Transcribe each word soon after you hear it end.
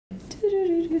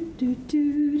Kate,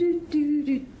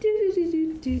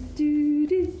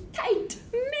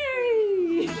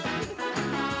 Mary.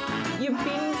 You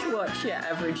binge watch your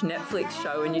average Netflix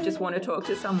show and you just want to talk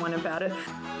to someone about it.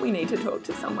 We need to talk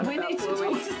to someone about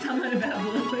Bluey. Talk to someone about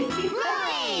Bluey.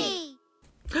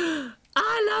 Bluey!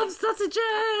 I love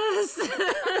sausages!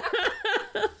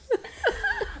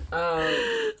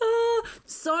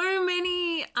 So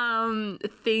many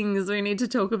things we need to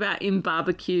talk about in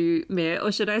barbecue, Mare,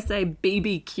 or should I say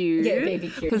BBQ? Yeah,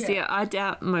 BBQ. Because I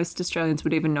doubt most Australians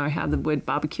would even know how the word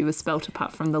barbecue is spelt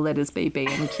apart from the letters BB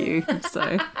and Q.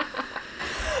 So,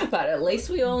 But at least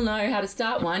we all know how to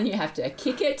start one. You have to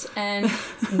kick it and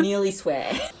nearly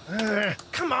swear.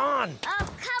 Come on!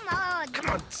 Oh, come on! Come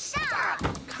on, stop!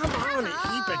 Come on,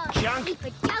 heap of junk! Heap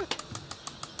of junk!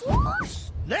 Whoosh!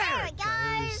 There it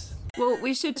goes! well,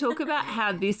 we should talk about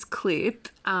how this clip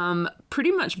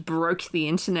pretty much broke the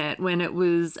internet when it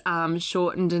was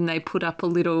shortened and they put up a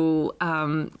little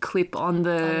clip on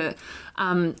the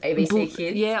ABC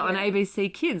Kids. Yeah, on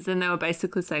ABC Kids, and they were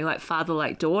basically saying like father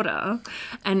like daughter,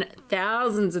 and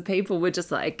thousands of people were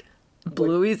just like,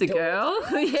 Bluey's a girl.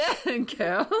 Yeah,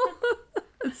 girl.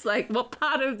 It's like, what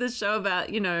part of the show about,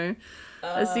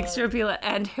 a 6-year-old people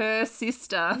and her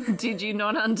sister did you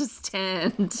not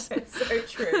understand? It's so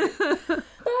true.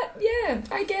 But yeah,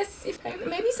 I guess if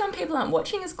maybe some people aren't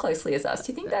watching as closely as us.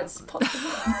 Do you think that's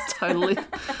possible? Totally.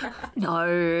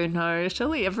 No.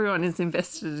 Surely everyone is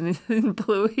invested in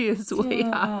Bluey as we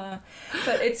are.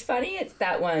 But it's funny it's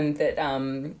that one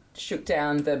that shook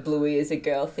down the Bluey as a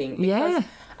girl thing. Because Yeah.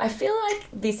 I feel like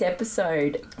this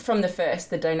episode, from the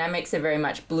first, the dynamics are very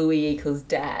much Bluey equals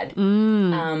dad.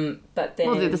 But then...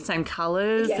 Well, they're the same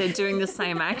colours. Yeah. They're doing the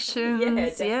same actions. Yeah,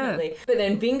 definitely. But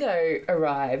then Bingo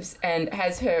arrives and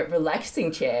has her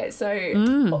relaxing chair.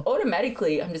 So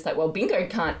automatically I'm just like, well, Bingo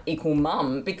can't equal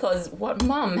mum because what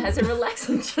mum has a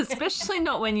relaxing chair? Especially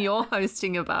not when you're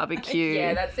hosting a barbecue.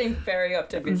 Yeah, that seemed very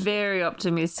optimistic. Very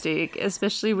optimistic,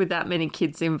 especially with that many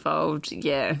kids involved.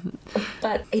 Yeah.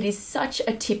 But it is such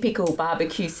a typical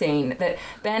barbecue scene that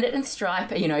Bandit and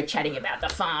Stripe are, chatting about the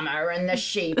farmer and the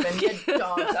sheep and the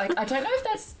dogs. I don't know if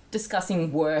that's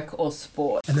discussing work or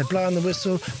sport. And they're blowing the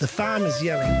whistle, the farmer's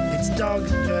yelling, it's dog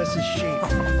versus sheep.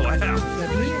 Wow. They're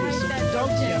blowing the whistle, the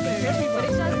dog's yelling, everybody...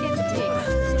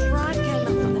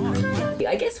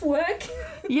 I guess work.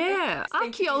 Yeah.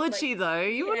 Archaeology, though.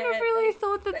 You wouldn't have really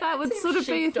thought that would sort of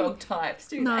be... dog types,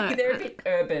 do No. they? They're a bit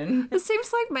urban. It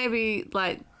seems like maybe,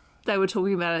 they were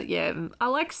talking about it, yeah. I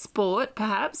like sport,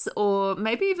 perhaps, or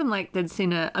maybe even, they'd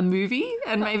seen a movie,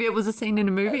 and maybe it was a scene in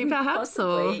a movie, perhaps,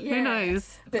 or Possibly, yeah. who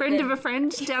knows? But Friend then- of a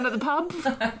friend down at the pub?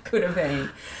 Could have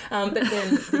been. But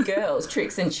then the girls,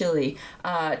 Trix and Chili,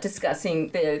 are discussing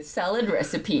their salad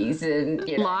recipes and,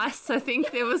 Lice, I think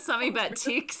there was something about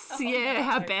ticks. Yeah,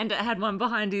 how Bandit had one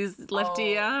behind his left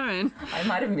ear. And I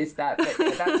might have missed that, but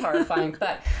yeah, that's horrifying.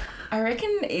 But I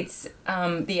reckon it's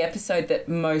the episode that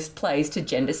most plays to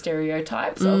gender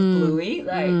stereotypes of Bluey.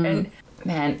 And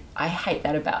man, I hate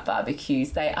that about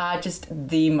barbecues. They are just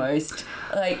the most,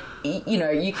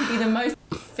 you could be the most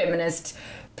feminist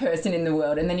person in the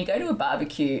world and then you go to a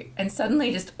barbecue and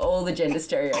suddenly just all the gender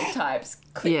stereotypes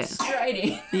click straight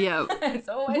in. yeah. It's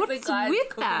always What's the guys with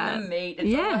cooking that? the meat.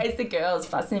 It's always the girls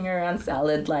fussing around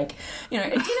salad. A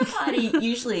dinner party,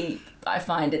 usually I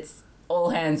find it's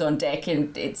all hands on deck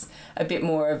and it's a bit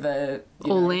more of a...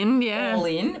 All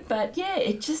in. But yeah,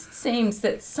 it just seems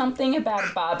that something about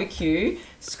a barbecue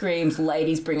screams,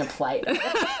 ladies bring a plate.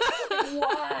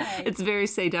 Why? It's very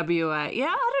CWA.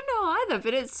 Yeah, I don't know either,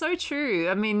 but it's so true.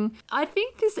 I mean, I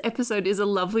think this episode is a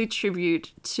lovely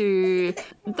tribute to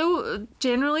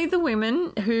generally the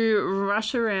women who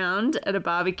rush around at a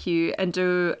barbecue and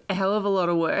do a hell of a lot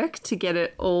of work to get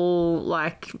it all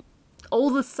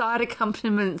the side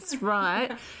accompaniments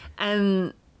right.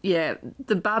 And yeah,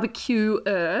 the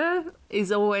barbecuer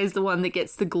is always the one that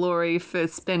gets the glory for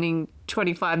spending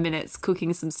 25 minutes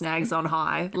cooking some snags on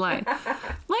high.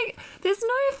 There's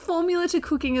no formula to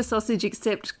cooking a sausage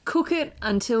except cook it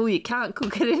until you can't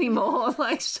cook it anymore.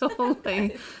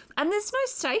 Surely. And there's no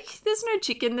steak, there's no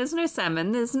chicken, there's no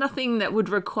salmon, there's nothing that would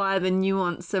require the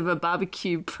nuance of a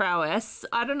barbecue prowess.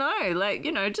 I don't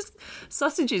know, just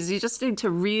sausages, you just need to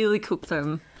really cook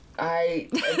them. I'm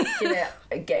going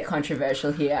to get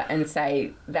controversial here and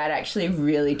say that actually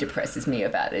really depresses me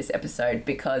about this episode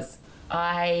because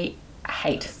I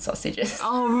hate sausages.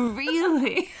 Oh,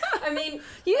 really? I mean...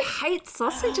 You hate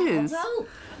sausages? Well...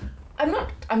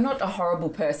 I'm not a horrible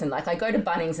person. I go to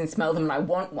Bunnings and smell them and I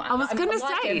want one. I was going to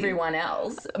like say. everyone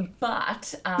else,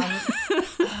 but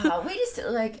we just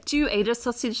Do you eat a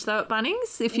sausage though at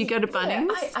Bunnings if you go to Bunnings?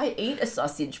 I eat a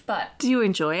sausage, but Do you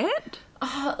enjoy it?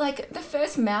 Like the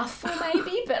first mouthful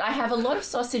maybe, but I have a lot of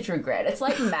sausage regret. It's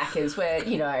like Macca's where,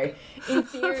 you know, in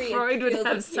theory Freud it would feels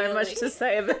have so much to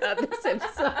say about this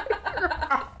episode.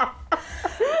 But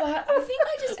I think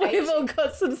I just ate We've all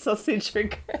got some sausage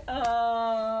regret.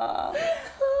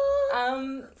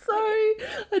 Sorry,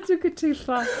 I took it too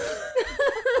far.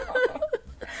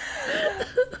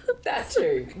 that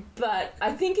too. But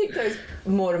I think it goes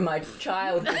more to my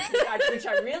childhood, which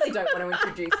I really don't want to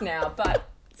introduce now, but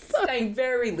staying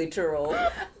very literal.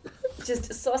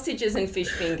 Just sausages and fish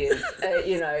fingers,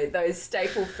 you know, those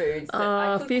staple foods that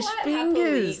I could fish quite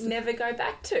fingers. happily never go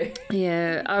back to.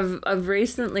 Yeah, I've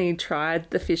recently tried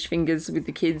the fish fingers with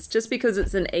the kids just because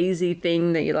it's an easy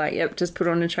thing that you're like, yep, just put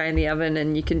on a tray in the oven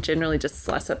and you can generally just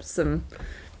slice up some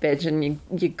veg and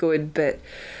you're good. But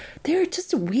they're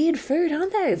just a weird food,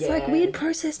 aren't they? It's like Yeah. weird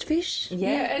processed fish.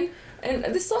 Yeah, and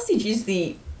the sausage is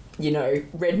the, you know,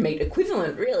 red meat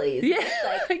equivalent, really. Isn't Yeah,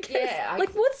 it? I guess.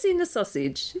 Like, what's in a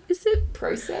sausage? Is it...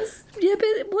 process. Yeah,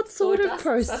 but what sort of Sawdust,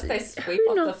 process? dust they sweep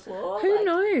off the floor, Who like-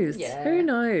 knows? Yeah. Who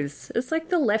knows? It's like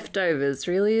the leftovers,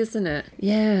 really, isn't it?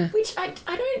 Yeah. Which I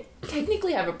don't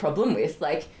technically have a problem with.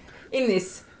 Like, in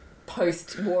this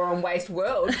post-war on waste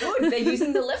world, good, they're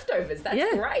using the leftovers. That's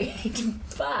Yeah. great.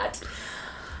 But,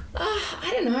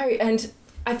 I don't know. And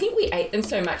I think we ate them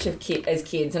so much as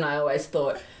kids, and I always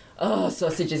thought, oh,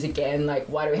 sausages again. Like,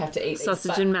 why do we have to eat these? Sausage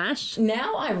But and mash?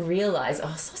 now I realise,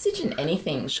 sausage and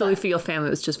anything. Surely for your family it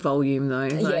was just volume, though.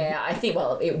 Like, Yeah, I think,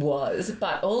 well, it was.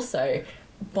 But also,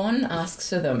 Bon asks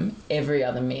for them every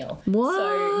other meal. What?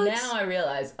 So now I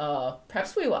realise,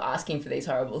 perhaps we were asking for these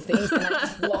horrible things and I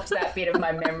just blocked that bit of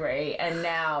my memory. And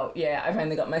now, yeah, I've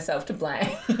only got myself to blame.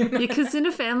 Because in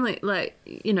a family, like,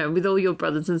 you know, with all your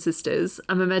brothers and sisters,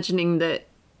 I'm imagining that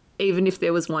even if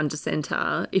there was one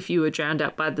dissenter, if you were drowned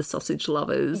out by the sausage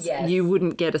lovers, Yes. you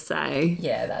wouldn't get a say.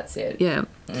 Yeah, that's it. Yeah.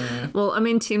 Well, I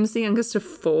mean, Tim's the youngest of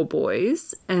 4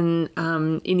 boys, and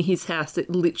in his house,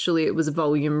 it was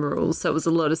volume rules. So it was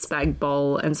a lot of spag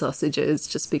bowl and sausages,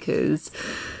 just because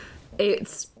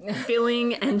it's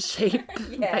filling and cheap,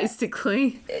 Yeah.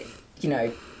 basically. You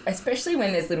know, especially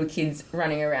when there's little kids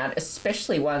running around,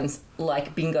 especially ones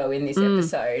like Bingo in this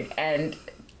episode, and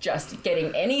just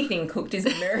getting anything cooked is a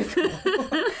miracle.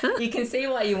 You can see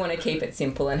why you want to keep it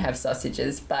simple and have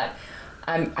sausages, but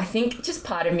I think just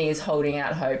part of me is holding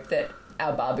out hope that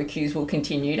our barbecues will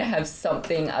continue to have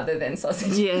something other than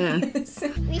sausages. Yeah.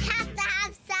 We have to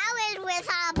have salad with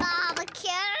our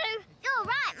barbecue. You're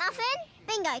right, Muffin.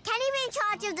 Bingo, can you be in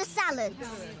charge of the salad?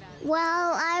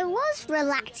 Well, I was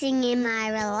relaxing in my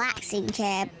relaxing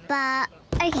chair, but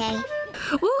okay.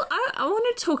 Well, I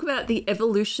want to talk about the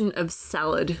evolution of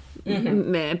salad,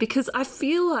 man, because I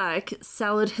feel like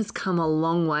salad has come a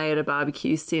long way at a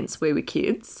barbecue since we were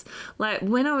kids. Like,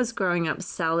 when I was growing up,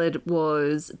 salad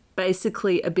was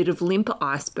basically a bit of limp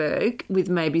iceberg with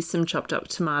maybe some chopped up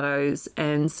tomatoes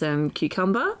and some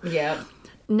cucumber. Yeah.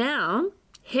 Now,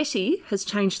 Hetty has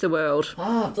changed the world.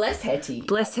 Oh, bless Hetty.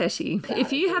 Bless Hetty.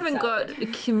 If you good haven't salad. got a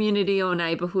community or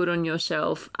neighbourhood on your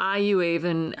shelf, are you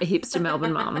even a hipster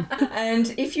Melbourne mum?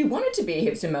 And if you wanted to be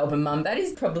a hipster Melbourne mum, that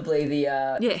is probably the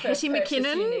Yeah, first Hetty purchase you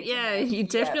McKinnon. need to Yeah, make. you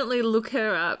definitely look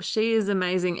her up. She is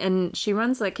amazing. And she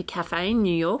runs like a cafe in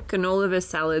New York, and all of her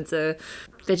salads are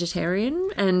vegetarian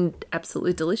and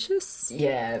absolutely delicious.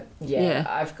 Yeah. Yeah.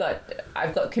 I've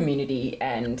got community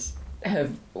and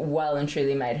have well and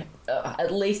truly made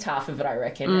at least half of it, I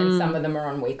reckon, and some of them are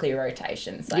on weekly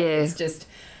rotations. Like, Yeah. it's just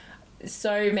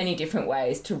so many different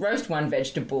ways to roast one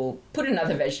vegetable, put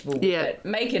another vegetable with Yeah. it,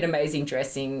 make it amazing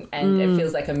dressing, and it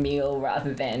feels like a meal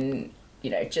rather than, you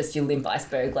know, just your limp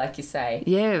iceberg, like you say.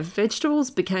 Yeah,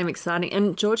 vegetables became exciting.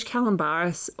 And George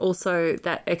Calombaris, also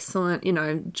that excellent, you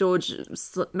know, George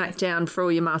smacked down for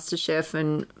all your MasterChef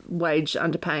and wage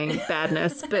underpaying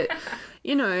badness. But,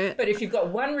 you know, But if you've got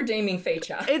one redeeming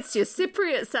feature, it's your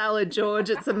Cypriot salad, George.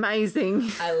 It's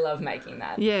amazing. I love making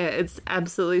that. Yeah, it's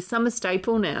absolutely summer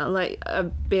staple now. Like, I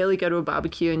barely go to a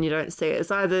barbecue and you don't see it.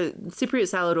 It's either Cypriot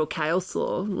salad or kale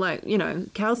slaw. Like, you know,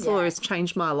 kale slaw Yeah. has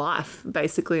changed my life,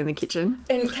 basically, in the kitchen.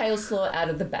 And kale slaw out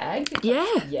of the bag. Yeah,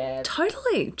 Yeah.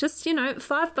 totally. Just, you know,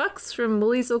 $5 from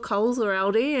Woolies or Coles or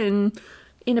Aldi and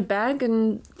in a bag,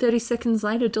 and 30 seconds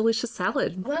later, delicious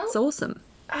salad. Well, it's awesome.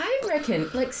 I reckon,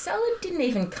 like, salad didn't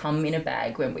even come in a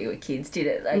bag when we were kids, did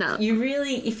it? Like, No. you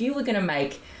really, if you were going to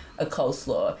make a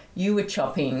coleslaw, you were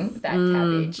chopping that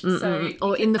cabbage. So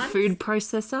Or you in the can food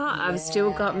processor. I've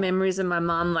still got Yeah. memories of my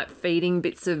mum, like, feeding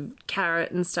bits of carrot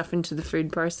and stuff into the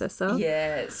food processor.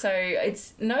 Yeah, so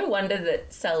it's no wonder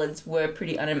that salads were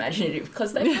pretty unimaginative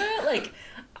because they were, like,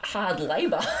 hard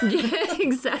labour. Yeah,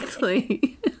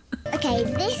 exactly. Okay,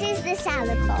 this is the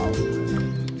salad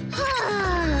bowl.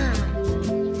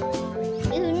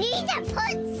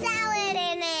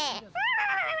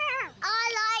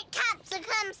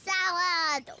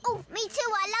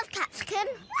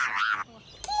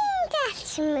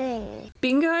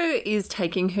 Bingo is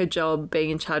taking her job being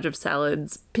in charge of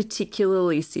salads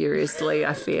particularly seriously,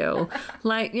 I feel.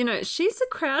 Like, you know, she's a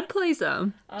crowd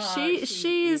pleaser.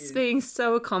 She is being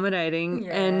so accommodating.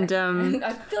 Yeah. And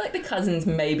I feel like the cousins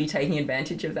may be taking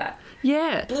advantage of that.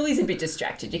 yeah. Bluey's a bit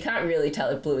distracted. You can't really tell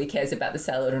if Bluey cares about the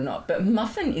salad or not, but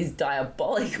Muffin is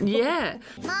diabolical. Yeah.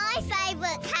 My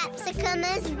favourite capsicum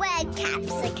is red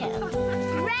capsicum.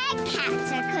 Red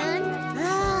capsicum?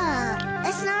 Ugh.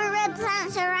 There's no red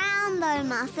plants around though,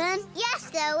 Muffin. Yes,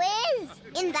 there is.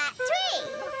 In that tree.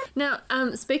 Now,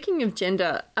 speaking of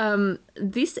gender,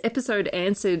 this episode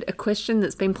answered a question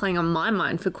that's been playing on my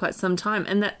mind for quite some time,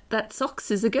 and that Socks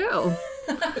is a girl.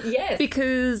 Yes.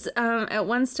 Because at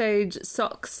one stage,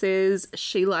 Socks says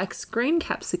she likes green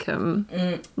capsicum.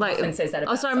 Muffin says that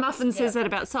about Muffin Socks, says that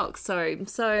about Socks. Sorry.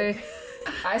 So,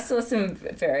 I saw some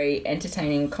very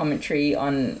entertaining commentary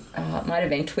on, it might have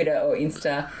been Twitter or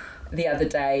Insta the other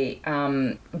day,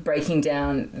 breaking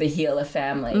down the Healer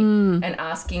family and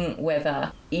asking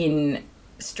whether in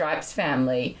Stripe's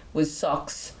family was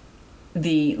Socks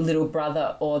the little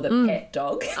brother or the pet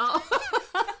dog.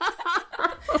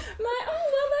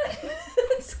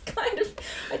 That's kind of...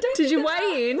 I don't did think you that-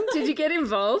 weigh in? Did you get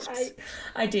involved?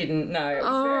 I didn't know. It was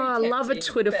Oh, very I love a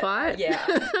tempting, Twitter but, fight. Yeah,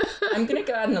 I'm going to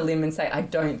go out on a limb and say I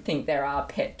don't think there are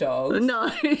pet dogs No.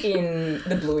 in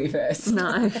the Blueyverse.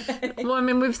 No. Well, I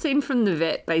mean, we've seen from the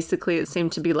vet, basically, it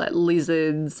seemed to be like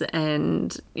lizards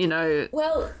and, you know...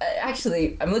 Well,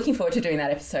 actually, I'm looking forward to doing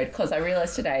that episode because I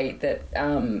realised today that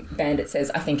Bandit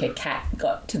says, I think a cat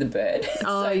got to the bird.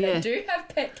 Oh, so yeah. they do have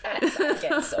pet cats, I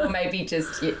guess, or maybe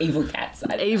just evil cats. I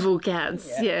don't know. Evil cats,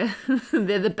 yeah.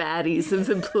 They're the baddies of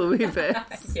the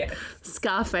Blueyverse. Yeah.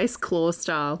 Scarface claw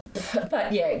style.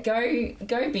 But yeah,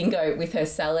 go Bingo with her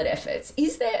salad efforts.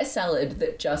 Is there a salad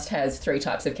that just has 3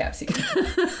 types of capsicum?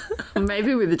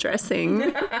 Maybe with the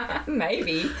dressing.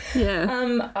 Maybe.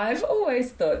 Yeah. I've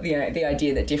always thought, you know, the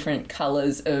idea that different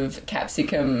colours of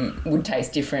capsicum would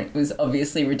taste different was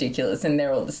obviously ridiculous, and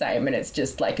they're all the same, and it's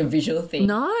just like a visual thing.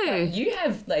 No. But you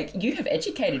have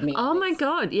educated me. Oh on my this.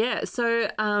 God, yeah. So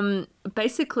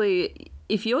basically,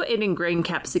 if you're eating green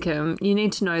capsicum, you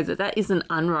need to know that that is an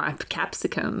unripe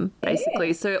capsicum, basically.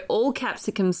 Yeah. So all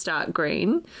capsicums start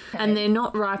green and they're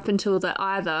not ripe until they're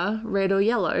either red or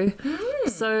yellow.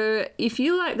 So if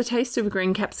you like the taste of a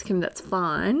green capsicum, that's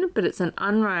fine, but it's an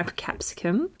unripe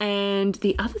capsicum. And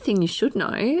the other thing you should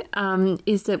know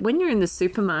is that when you're in the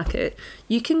supermarket,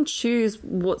 you can choose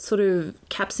what sort of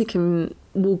capsicum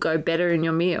will go better in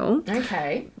your meal,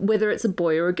 Okay. whether it's a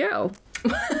boy or a girl.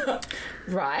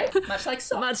 Right. Much like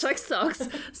socks. Much like Socks.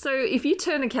 So if you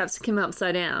turn a capsicum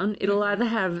upside down, it'll either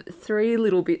have 3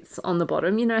 little bits on the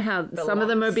bottom. You know how some of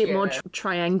them are a bit more lumps, yeah.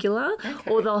 triangular,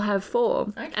 Okay. or they'll have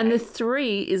 4. Okay. And the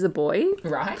 3 is a boy.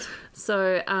 Right.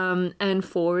 So, and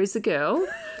 4 is a girl.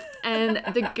 And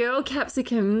the girl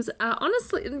capsicums are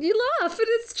honestly, you laugh, but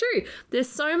it's true. They're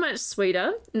so much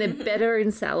sweeter and they're better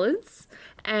in salads.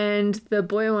 And the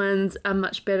boy ones are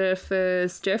much better for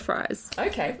stir fries.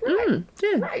 Okay. Right.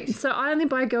 Yeah. Right. So I only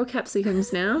buy girl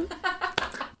capsicums now.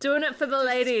 Doing it for the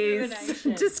ladies.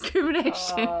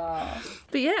 Discrimination.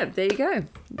 But yeah, there you go.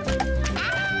 Red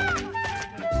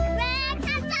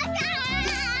capsicum!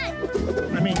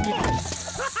 I mean,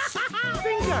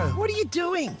 Bingo, what are you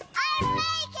doing? I'm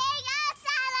making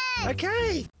a salad!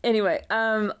 Okay. Anyway,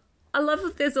 I love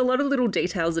that there's a lot of little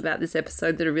details about this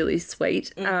episode that are really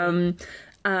sweet.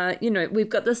 You know, we've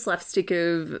got the slapstick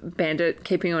of Bandit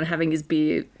keeping on having his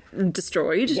beer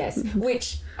destroyed. Yes.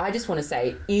 Which I just want to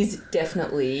say is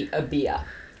definitely a beer.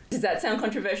 Does that sound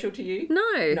controversial to you?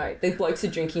 No. No, the blokes are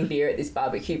drinking beer at this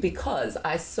barbecue because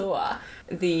I saw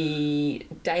the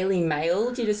Daily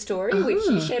Mail did a story which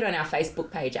you shared on our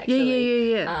Facebook page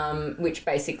actually. Yeah. Which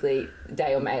basically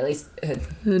Daily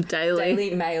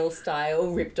Mail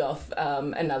style ripped off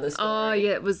another story. Oh,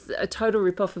 yeah, it was a total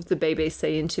rip-off of the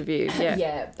BBC interview. Yeah,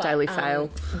 Yeah, but, Daily Fail.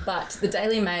 But the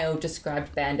Daily Mail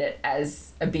described Bandit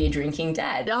as a beer drinking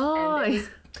dad. Oh. And there was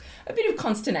a bit of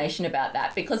consternation about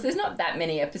that because there's not that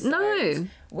many episodes No.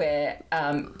 where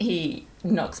he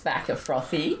knocks back a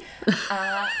frothy.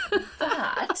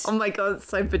 But Oh my God, it's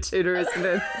so Batuta, isn't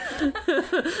it?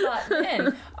 But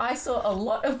then I saw a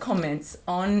lot of comments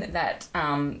on that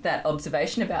that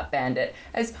observation about Bandit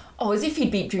as if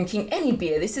he'd be drinking any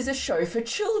beer. This is a show for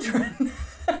children.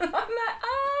 And I'm like,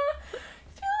 I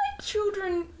feel like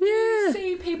children Yeah.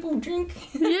 see people drink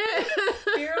Yeah.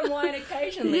 beer and wine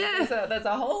occasionally. Yeah. There's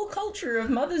a whole culture of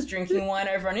mothers drinking wine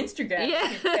over on Instagram.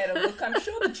 Yeah. If you care to look, I'm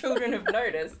sure the children have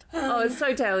noticed. Oh, it's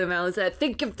so Daily Mail, is that?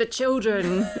 Think of the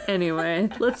children. Anyway,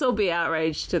 let's all be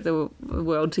outraged to the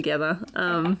world together.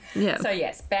 Yeah. So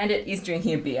yes, Bandit is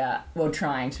drinking a beer, well,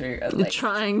 trying to at least.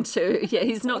 Trying to. Yeah,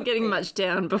 he's not getting much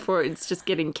down before it's just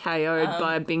getting KO'd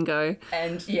by Bingo.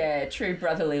 And yeah, true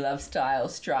brotherly love style,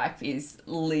 Stripe is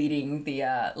leading the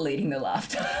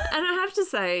laughter. And I have to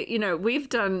say, you know, we've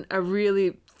done a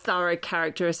really thorough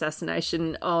character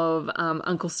assassination of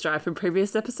Uncle Stripe in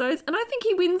previous episodes, and I think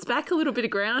he wins back a little bit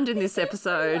of ground in this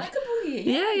episode. Likeable here.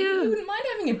 Yeah. You wouldn't mind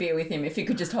having a beer with him if you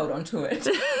could just hold on to it.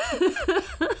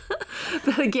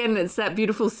 But again, it's that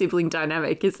beautiful sibling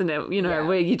dynamic, isn't it? You know, Yeah.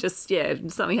 where you just,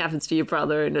 something happens to your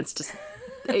brother and it's just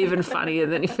even funnier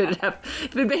than if it had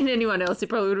been anyone else, you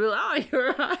probably would have been like, oh,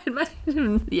 you're right,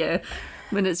 mate. Yeah.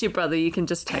 When it's your brother, you can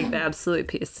just take the absolute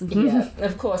piss. Yeah,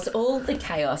 of course, all the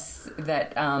chaos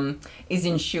that is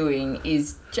ensuing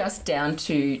is just down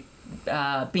to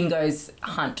Bingo's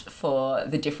hunt for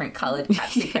the different coloured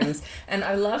capsicums. And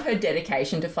I love her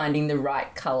dedication to finding the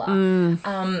right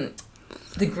colour.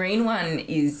 The green one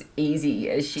is easy,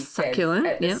 as she Succulent,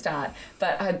 said at the yep. start.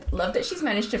 But I love that she's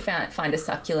managed to find a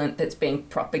succulent that's being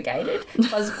propagated.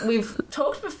 Because we've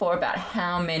talked before about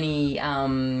how many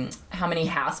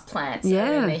house plants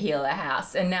are in the Healer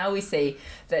house. And now we see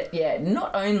that,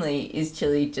 not only is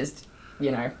Chili just,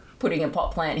 putting a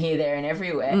pot plant here, there and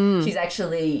everywhere, she's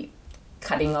actually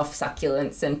cutting off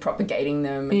succulents and propagating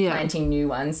them and planting new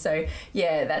ones. So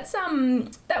that's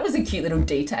that was a cute little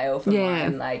detail for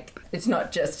mine. Like, it's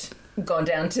not just gone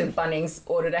down to Bunnings,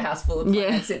 ordered a house full of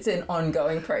plants. It's an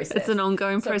ongoing process. It's an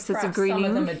ongoing process of greening. Some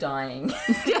of them are dying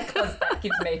because that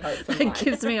gives me hope for mine. It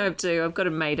gives me hope too. I've got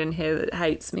a maiden hair that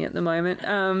hates me at the moment.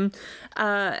 And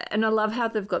I love how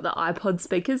they've got the iPod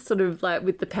speakers sort of like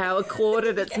with the power cord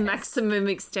at its maximum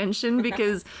extension,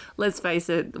 because let's face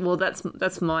it, well,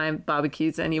 that's my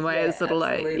barbecues anyway. It's sort of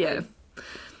absolutely. like,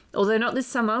 although not this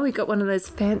summer, we got one of those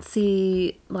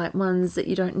fancy like ones that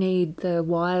you don't need the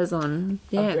wires on.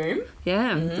 Yeah. A boom?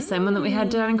 Yeah. The same one that we had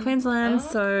down in Queensland.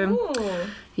 Cool.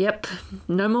 Yep.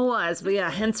 No more wires. We are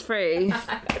hands-free.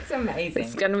 That's amazing.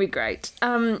 It's going to be great.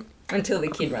 Until the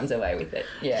kid runs away with it.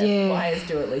 Yeah. Wires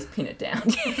do at least pin it down.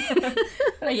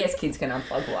 But I guess kids can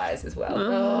unplug wires as well.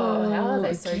 Oh, how are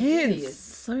they so Kids. good?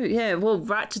 So, well,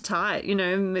 right to tight,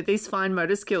 with these fine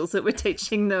motor skills that we're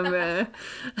teaching them are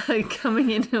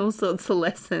coming in all sorts of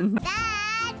lessons.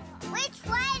 Dad, which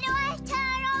way do I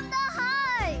turn on the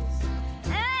hose?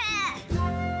 Dad!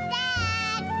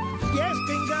 Yes,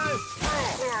 Bingo.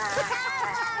 Sorry,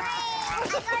 I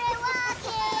got it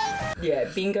working. Yeah,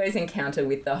 Bingo's encounter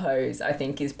with the hose, I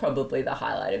think, is probably the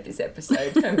highlight of this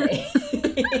episode for me.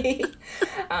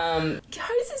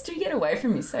 Hoses do get away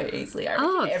from you so easily. I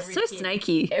reckon It's so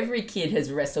snaky. Every kid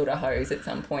has wrestled a hose at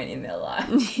some point in their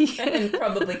life and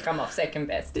probably come off second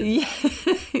best. Yeah,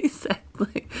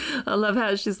 exactly. I love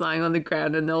how she's lying on the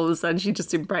ground and all of a sudden she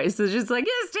just embraces. She's like,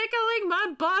 it's tickling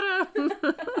my bottom.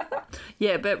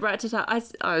 Yeah, but right to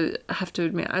tight, I have to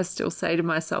admit, I still say to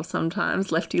myself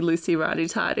sometimes, lefty loosey, righty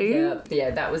tighty.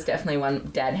 Yeah, that was definitely one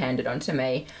Dad handed on to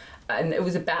me. And it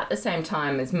was about the same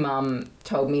time as Mum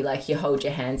told me, like, you hold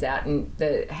your hands out and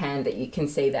the hand that you can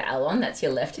see the L on, that's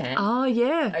your left hand. Oh,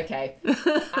 yeah. Okay.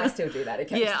 I still do that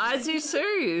occasionally. Yeah, I do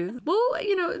too. Well,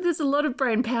 there's a lot of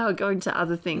brain power going to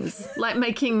other things, like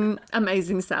making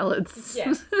amazing salads.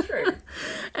 Yeah, true.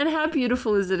 And how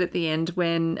beautiful is it at the end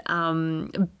when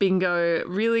Bingo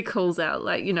really calls out,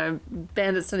 like,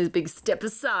 Bandit's on his big step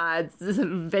aside,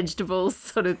 vegetables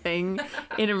sort of thing,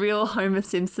 in a real Homer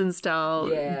Simpson style,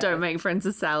 don't make friends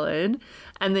a salad.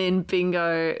 And then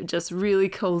Bingo just really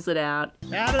calls it out.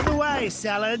 Out of the way,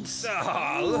 salads.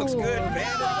 Oh, looks good,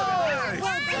 Bandit.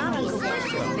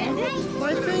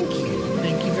 Why, thank you.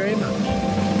 Thank you very much.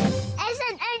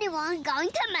 Isn't anyone going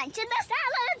to mention the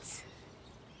salads?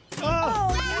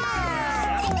 Oh,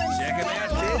 Check it out,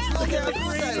 kids. Look at the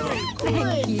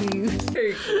Thank you.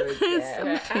 Too good.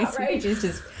 Yeah. Her outrage is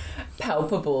just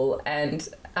palpable, and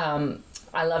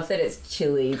I love that it's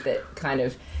Chili that kind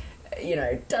of,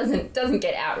 doesn't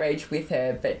get outraged with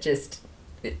her, but just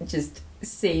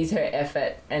sees her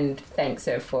effort and thanks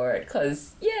her for it,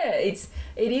 because it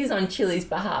is on Chili's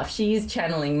behalf. She is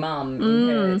channeling Mum in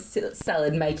her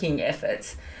salad making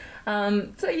efforts.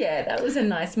 So yeah, that was a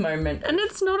nice moment. And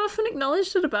it's not often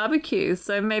acknowledged at a barbecue,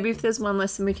 so maybe if there's one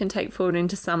lesson we can take forward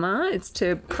into summer, it's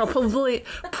to properly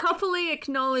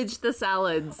acknowledge the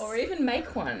salads. Or even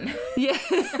make one. Yeah.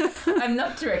 I'm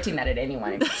not directing that at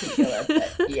anyone in particular,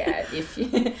 but yeah,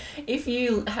 if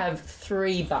you have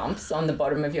 3 bumps on the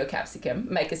bottom of your capsicum,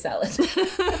 make a salad.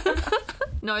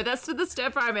 No, that's for the stir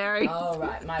fry, Mary. Oh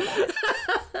right, my bad.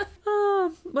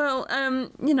 Oh, well,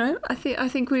 I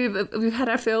think we've had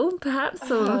our fill, perhaps.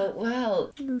 Or Oh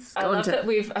well, I love that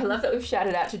we've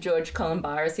shouted out to George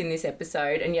Columbaris in this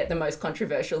episode, and yet the most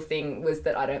controversial thing was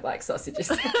that I don't like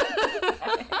sausages.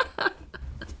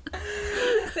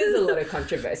 There's a lot of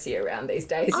controversy around these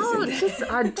days, isn't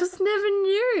there? I just never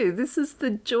knew. This is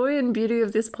the joy and beauty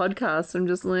of this podcast. I'm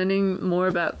just learning more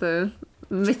about the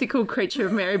mythical creature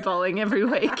of Mary Bowling every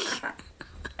week.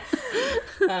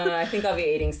 I think I'll be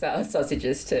eating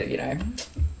sausages to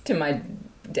my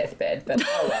deathbed, but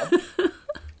oh well.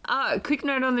 Quick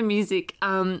note on the music.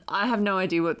 I have no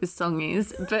idea what this song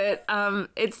is, but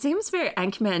it seems very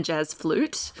Anchorman jazz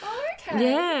flute. Oh,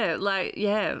 okay.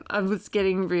 Yeah, I was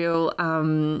getting real,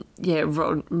 Ron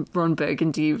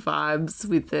Burgundy vibes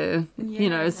with the,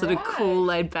 sort of cool,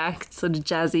 laid back, sort of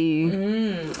jazzy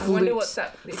I wonder what's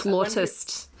that.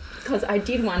 flautist. Because I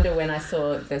did wonder when I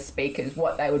saw the speakers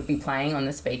what they would be playing on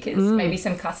the speakers. Maybe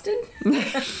some custard? No.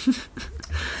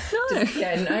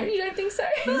 Yeah, no, you don't think so?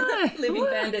 No. Living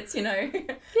Bandits, Yeah.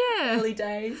 early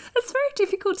days. It's very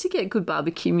difficult to get good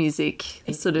barbecue music.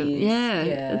 It sort of, is,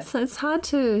 yeah. It's hard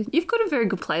to. You've got a very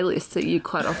good playlist that you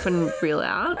quite often reel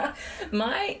out.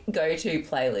 My go-to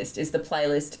playlist is the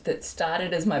playlist that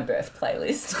started as my birth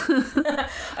playlist.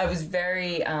 I was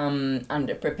very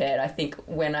underprepared. I think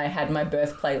when I had my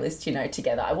birth playlist,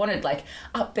 together, I wanted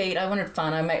upbeat. I wanted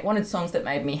fun. I wanted songs that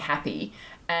made me happy.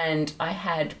 And I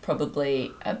had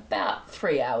probably about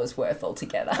 3 hours worth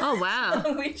altogether. Oh, wow.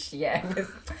 Which, was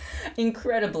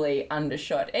incredibly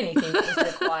undershot anything that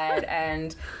was required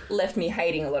and left me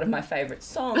hating a lot of my favourite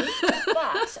songs.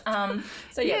 But,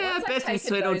 once I'd Bethany taken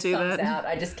Sweet will those do songs that. out,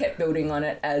 I just kept building on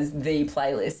it as the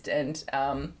playlist. And,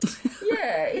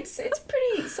 it's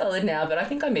pretty solid now, but I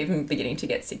think I'm even beginning to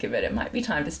get sick of it. It might be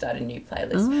time to start a new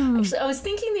playlist. Actually, I was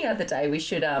thinking the other day we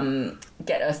should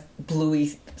get a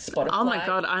Bluey Spotify Oh my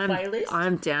God, playlist.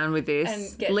 I'm down with this.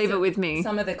 And get Leave it with me.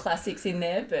 Some of the classics in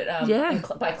there, but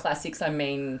by classics I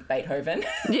mean Beethoven.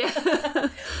 Yeah.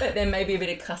 But then maybe a bit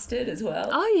of custard as well.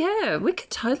 Oh yeah, we could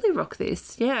totally rock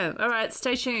this. Yeah. All right,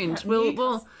 stay tuned.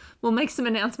 We'll make some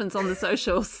announcements on the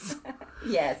socials.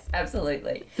 Yes,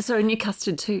 absolutely. So new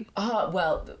custard too. Oh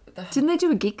well, Didn't they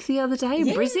do a gig the other day in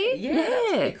Brizzy? Yeah,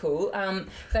 that's pretty cool.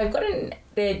 They've got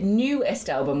their new Est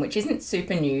album, which isn't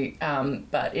super new,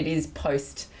 but it is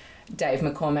post Dave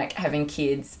McCormack having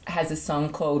kids, has a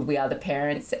song called "We Are the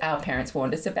Parents." Our parents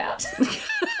warned us about.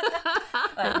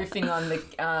 Riffing on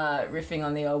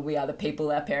the old "We Are the People"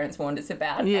 our parents warned us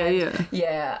about.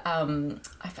 Yeah.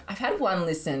 I've had one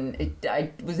listen.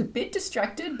 I was a bit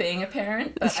distracted being a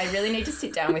parent, but I really need to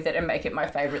sit down with it and make it my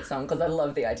favourite song because I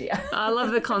love the idea. I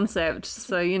love the concept.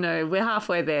 So we're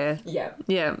halfway there. Yeah.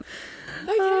 Yeah.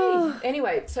 Okay.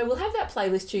 Anyway, so we'll have that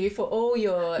playlist to you for all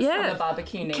your summer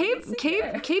barbecue needs.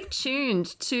 Keep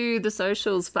tuned to the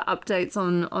socials for updates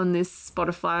on this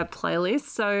Spotify playlist.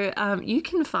 So you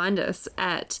can find us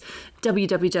at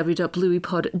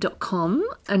www.blueypod.com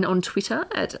and on Twitter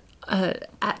at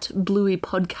Bluey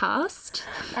Podcast.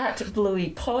 At Bluey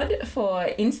Pod for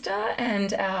Insta,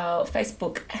 and our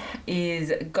Facebook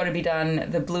is Gotta Be Done,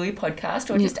 the Bluey Podcast,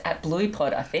 or just at Bluey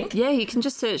Pod, I think. Yeah, you can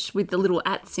just search with the little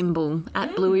 @ symbol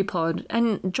at Bluey Pod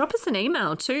and drop us an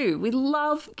email too. We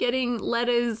love getting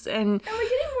letters and we're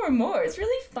getting more and more. It's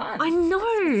really fun. I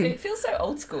know. It feels so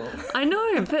old school. I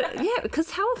know, but yeah,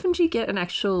 because how often do you get an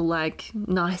actual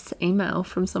nice email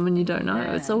from someone you don't know?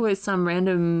 Yeah. It's always some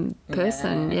random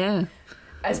person. Yeah.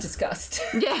 As discussed.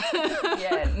 Yeah.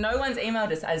 Yeah, no one's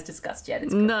emailed us as discussed yet.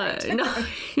 It's great. No.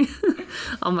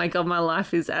 Oh my God, my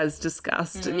life is as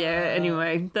discussed. Yeah,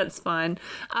 anyway, that's fine.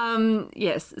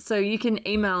 Yes, so you can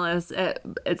email us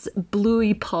it's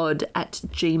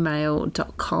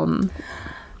blueypod@gmail.com.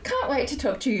 Can't wait to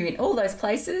talk to you in all those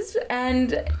places,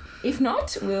 and if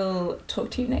not, we'll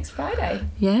talk to you next Friday.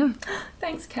 Yeah.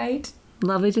 Thanks, Kate.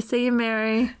 Lovely to see you,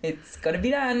 Mary. It's gotta be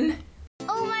done.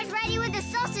 Almost ready with the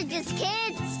sausages,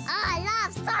 kids. I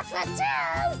love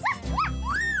sausages.